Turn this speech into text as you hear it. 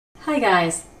Hi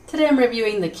guys, today I'm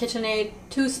reviewing the KitchenAid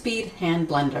 2-speed hand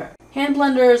blender. Hand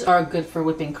blenders are good for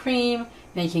whipping cream,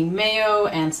 making mayo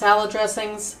and salad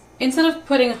dressings. Instead of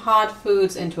putting hot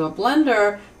foods into a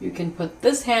blender, you can put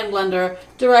this hand blender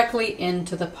directly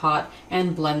into the pot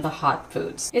and blend the hot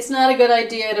foods. It's not a good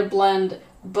idea to blend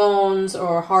bones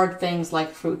or hard things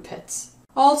like fruit pits.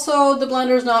 Also, the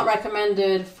blender is not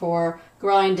recommended for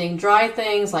grinding dry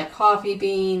things like coffee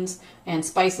beans and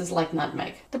spices like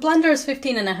nutmeg. The blender is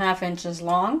 15.5 inches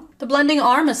long. The blending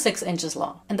arm is 6 inches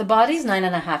long and the body is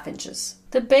 9.5 inches.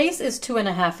 The base is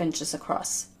 2.5 inches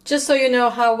across. Just so you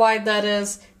know how wide that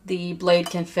is, the blade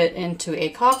can fit into a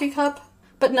coffee cup,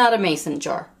 but not a mason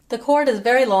jar. The cord is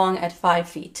very long at 5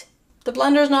 feet. The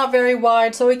blender is not very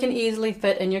wide, so it can easily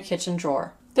fit in your kitchen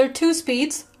drawer. There are 2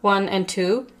 speeds, 1 and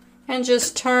 2, and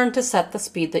just turn to set the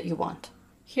speed that you want.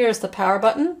 Here's the power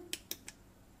button.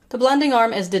 The blending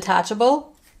arm is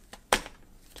detachable.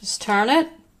 Just turn it,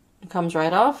 it comes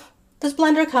right off. This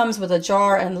blender comes with a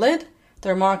jar and lid.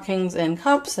 There are markings in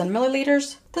cups and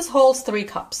milliliters. This holds 3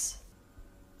 cups.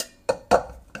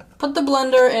 Put the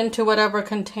blender into whatever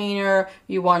container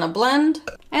you want to blend,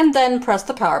 and then press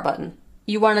the power button.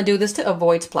 You want to do this to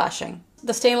avoid splashing.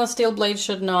 The stainless steel blade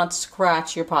should not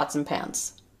scratch your pots and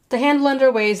pans. The hand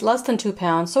blender weighs less than 2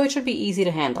 pounds, so it should be easy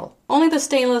to handle. Only the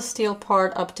stainless steel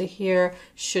part up to here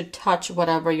should touch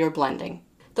whatever you're blending.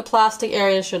 The plastic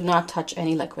area should not touch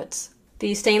any liquids.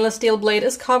 The stainless steel blade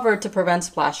is covered to prevent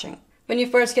splashing. When you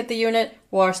first get the unit,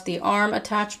 wash the arm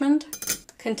attachment,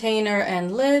 container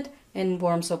and lid in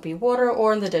warm soapy water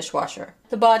or in the dishwasher.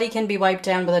 The body can be wiped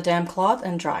down with a damp cloth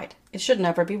and dried. It should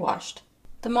never be washed.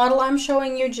 The model I'm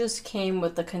showing you just came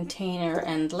with the container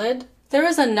and lid. There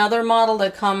is another model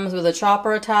that comes with a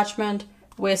chopper attachment,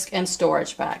 whisk, and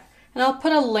storage bag. And I'll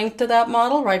put a link to that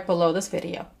model right below this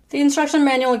video. The instruction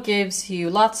manual gives you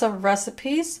lots of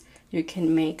recipes. You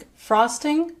can make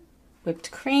frosting,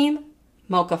 whipped cream,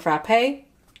 mocha frappe,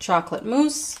 chocolate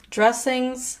mousse,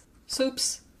 dressings,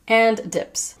 soups, and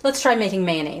dips. Let's try making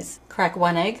mayonnaise. Crack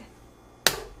 1 egg,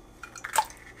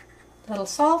 a little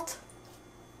salt,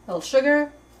 a little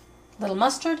sugar, a little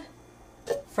mustard,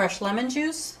 fresh lemon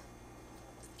juice,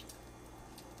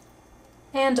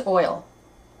 and oil.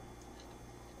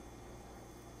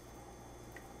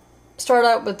 Start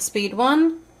out with speed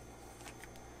 1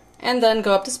 and then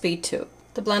go up to speed 2.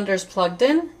 The blender is plugged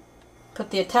in.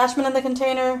 Put the attachment in the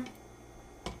container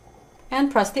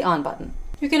and press the on button.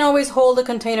 You can always hold the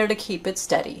container to keep it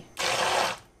steady.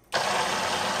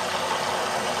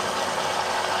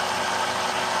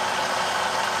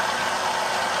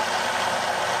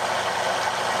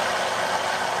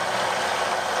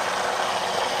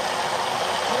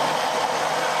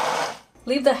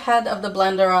 Leave the head of the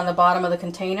blender on the bottom of the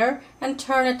container and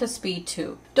turn it to speed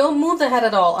 2. Don't move the head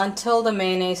at all until the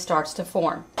mayonnaise starts to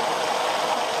form.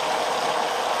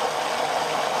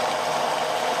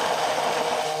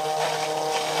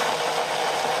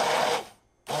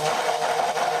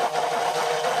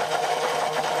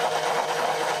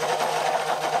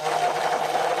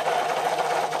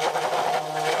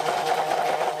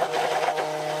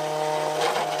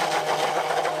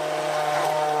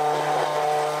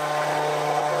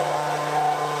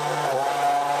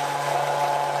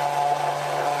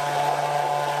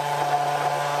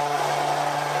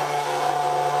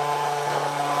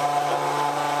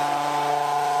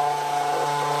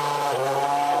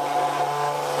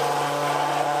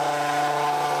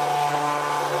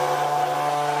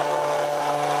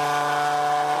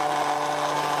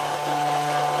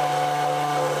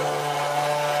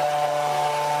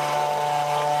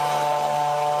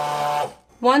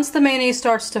 Once the mayonnaise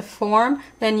starts to form,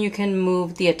 then you can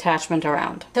move the attachment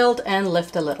around. Tilt and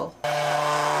lift a little.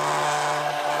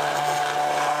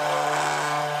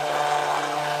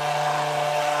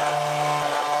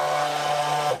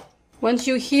 Once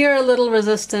you hear a little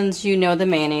resistance, you know the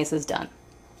mayonnaise is done.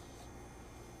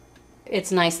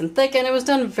 It's nice and thick and it was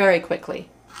done very quickly.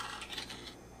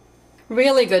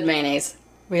 Really good mayonnaise.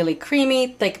 Really creamy,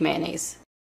 thick mayonnaise.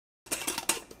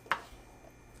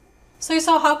 So you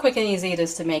saw how quick and easy it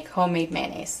is to make homemade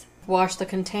mayonnaise. Wash the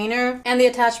container and the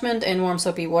attachment in warm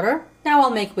soapy water. Now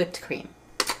I'll make whipped cream.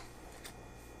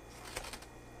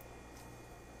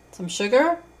 Some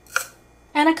sugar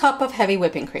and a cup of heavy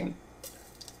whipping cream.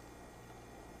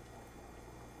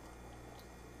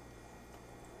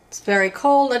 It's very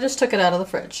cold, I just took it out of the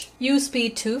fridge. Use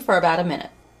speed 2 for about a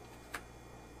minute.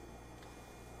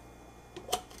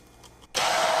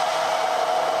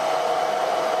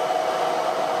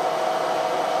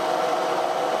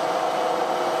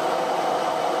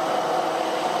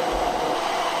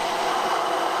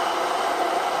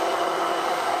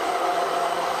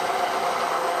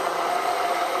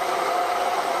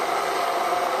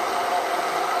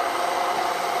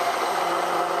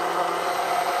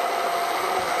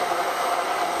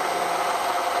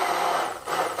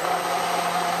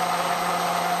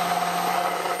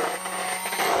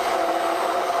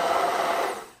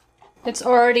 It's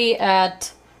already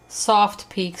at soft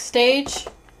peak stage.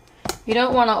 You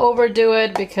don't want to overdo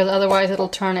it because otherwise it'll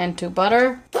turn into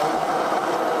butter.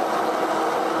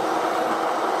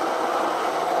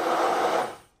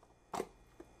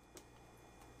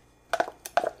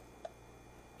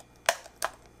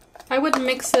 I would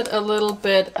mix it a little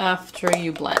bit after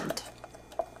you blend.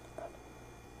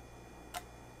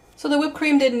 So the whipped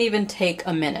cream didn't even take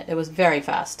a minute. It was very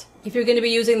fast. If you're going to be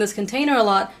using this container a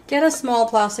lot, get a small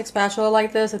plastic spatula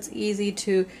like this. It's easy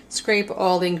to scrape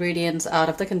all the ingredients out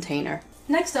of the container.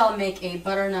 Next, I'll make a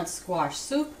butternut squash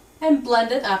soup and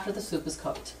blend it after the soup is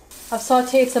cooked. I've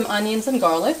sauteed some onions and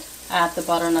garlic. Add the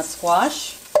butternut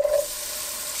squash,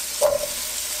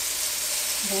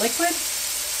 the liquid.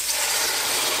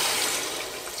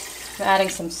 I'm adding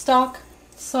some stock,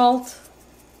 salt,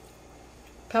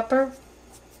 pepper,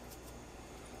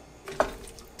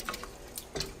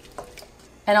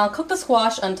 and I'll cook the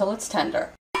squash until it's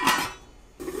tender.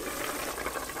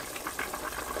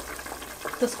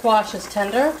 The squash is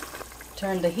tender,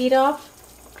 turn the heat off,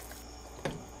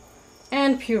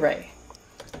 and puree.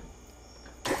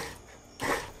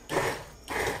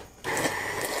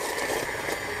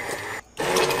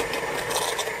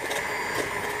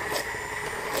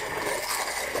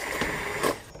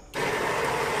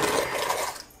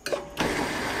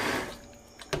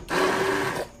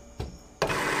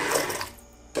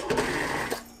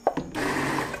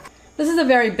 This is a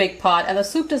very big pot and the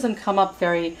soup doesn't come up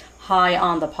very high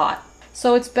on the pot.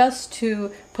 So it's best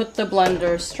to put the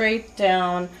blender straight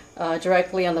down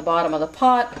directly on the bottom of the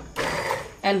pot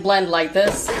and blend like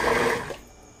this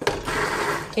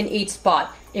in each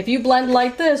spot. If you blend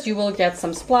like this, you will get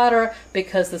some splatter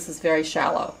because this is very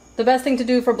shallow. The best thing to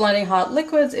do for blending hot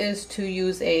liquids is to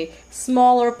use a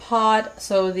smaller pot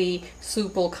so the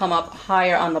soup will come up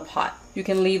higher on the pot. You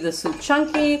can leave the soup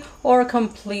chunky or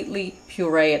completely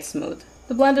puree it smooth.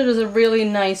 The blender does a really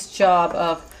nice job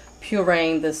of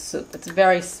pureeing this soup. It's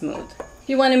very smooth. If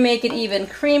you want to make it even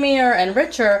creamier and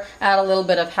richer, add a little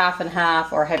bit of half and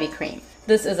half or heavy cream.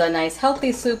 This is a nice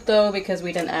healthy soup though because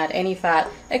we didn't add any fat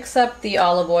except the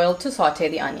olive oil to saute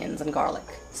the onions and garlic.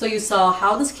 So you saw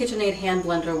how this KitchenAid hand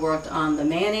blender worked on the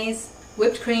mayonnaise,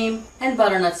 whipped cream, and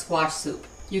butternut squash soup.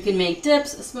 You can make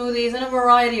dips, smoothies, and a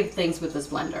variety of things with this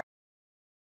blender.